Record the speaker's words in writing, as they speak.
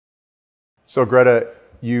So Greta,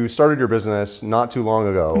 you started your business not too long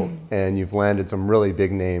ago and you've landed some really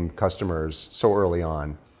big name customers so early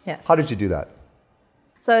on. Yes. How did you do that?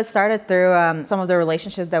 So it started through some of the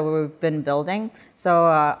relationships that we've been building. So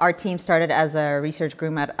our team started as a research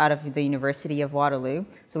group out of the University of Waterloo.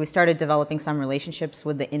 So we started developing some relationships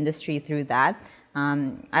with the industry through that.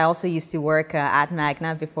 I also used to work at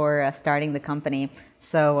Magna before starting the company.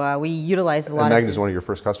 So we utilized a lot of... Magna is one of your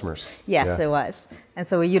first customers. Yes, it was. And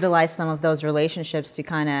so we utilized some of those relationships to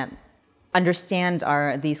kind of understand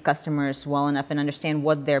these customers well enough and understand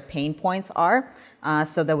what their pain points are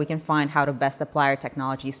so that we can find how to best apply our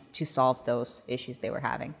technologies to solve those issues they were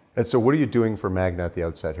having. And so what are you doing for Magna at the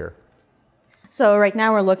outset here? So right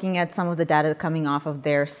now we're looking at some of the data coming off of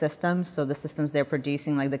their systems. So the systems they're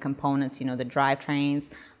producing, like the components, the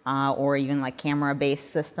drivetrains, or even like camera-based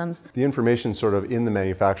systems. The information sort of in the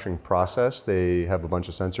manufacturing process, they have a bunch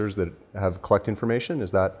of sensors that collect information.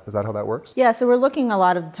 Is that how that works? Yeah, so we're looking a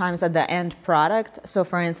lot of the times at the end product. So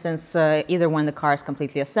for instance, either when the car is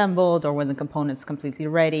completely assembled or when the component's completely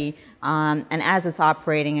ready, and as it's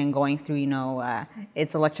operating and going through,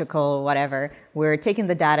 its electrical whatever, we're taking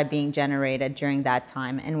the data being generated during that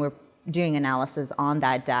time and we're doing analysis on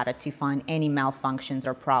that data to find any malfunctions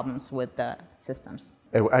or problems with the systems.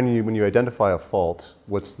 And when you identify a fault,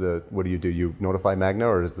 what do? You notify Magna,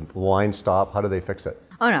 or does the line stop? How do they fix it?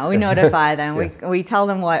 Oh no, we notify them. Yeah. We tell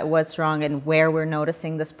them what's wrong and where we're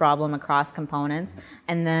noticing this problem across components,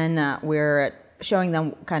 and then we're showing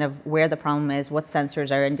them kind of where the problem is, what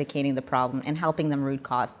sensors are indicating the problem, and helping them root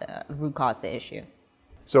cause the issue.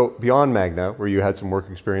 So beyond Magna, where you had some work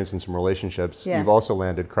experience and some relationships, You've also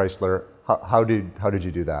landed Chrysler. How did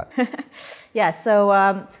you do that? Yeah,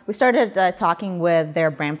 so we started talking with their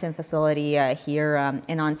Brampton facility here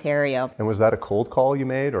in Ontario. And was that a cold call you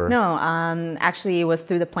made, or? No, actually it was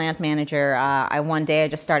through the plant manager. One day I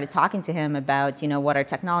just started talking to him about what our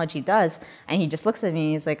technology does, and he just looks at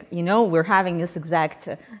me. He's like, we're having this exact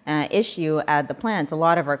issue at the plant. A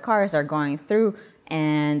lot of our cars are going through,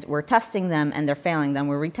 and we're testing them and they're failing them.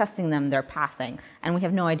 We're retesting them, they're passing. And we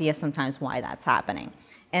have no idea sometimes why that's happening.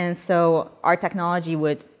 And so our technology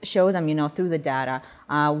would show them, through the data,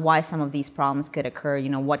 why some of these problems could occur.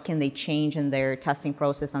 What can they change in their testing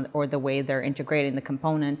process or the way they're integrating the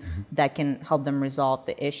component that can help them resolve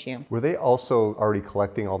the issue. Were they also already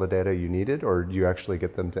collecting all the data you needed, or do you actually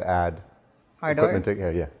get them to add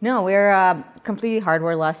hardware? Yeah. No, we're completely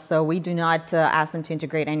hardware-less, so we do not ask them to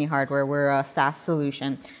integrate any hardware. We're a SaaS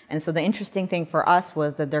solution. And so the interesting thing for us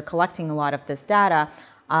was that they're collecting a lot of this data,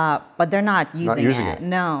 but they're not using it.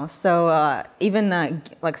 No. So even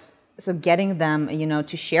so getting them,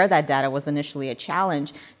 to share that data was initially a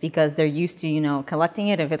challenge because they're used to, collecting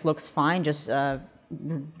it. If it looks fine, just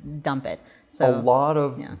dump it. So, a lot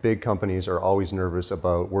of big companies are always nervous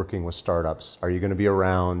about working with startups. Are you going to be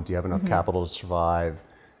around? Do you have enough capital to survive?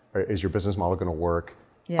 Or is your business model going to work?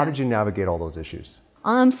 Yeah. How did you navigate all those issues?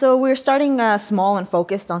 So we're starting small and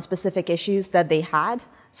focused on specific issues that they had.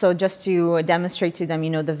 So just to demonstrate to them,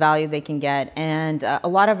 the value they can get. And a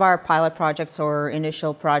lot of our pilot projects or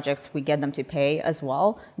initial projects, we get them to pay as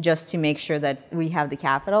well, just to make sure that we have the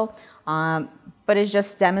capital. But it's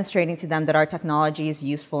just demonstrating to them that our technology is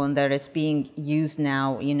useful and that it's being used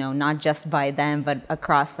now, not just by them, but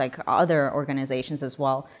across other organizations as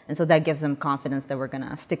well. And so that gives them confidence that we're going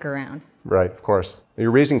to stick around. Right, of course.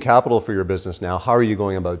 You're raising capital for your business now. How are you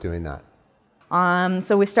going about doing that?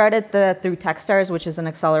 So we started through Techstars, which is an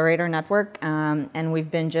accelerator network, and we've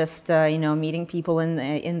been just meeting people in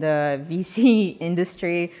the VC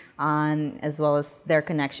industry, as well as their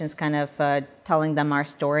connections, kind of telling them our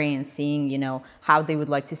story and seeing how they would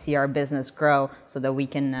like to see our business grow, so that we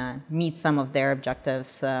can meet some of their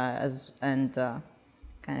objectives and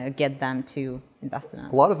kind of get them to invest in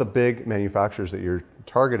us. A lot of the big manufacturers that you're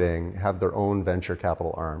targeting have their own venture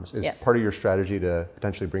capital arms. Is part of your strategy to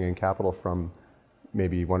potentially bring in capital from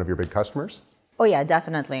maybe one of your big customers? Oh yeah,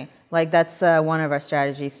 definitely. That's one of our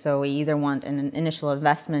strategies. So we either want an initial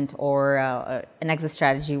investment or an exit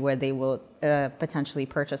strategy where they will potentially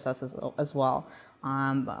purchase us as well.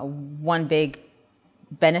 One big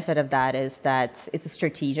benefit of that is that it's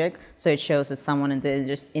strategic, so it shows that someone in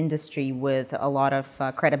the industry with a lot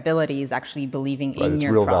of credibility is actually believing in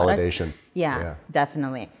your product. It's real validation. Yeah,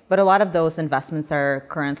 definitely. But a lot of those investments are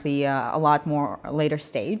currently a lot more later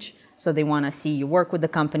stage, so they want to see you work with the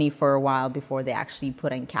company for a while before they actually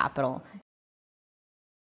put in capital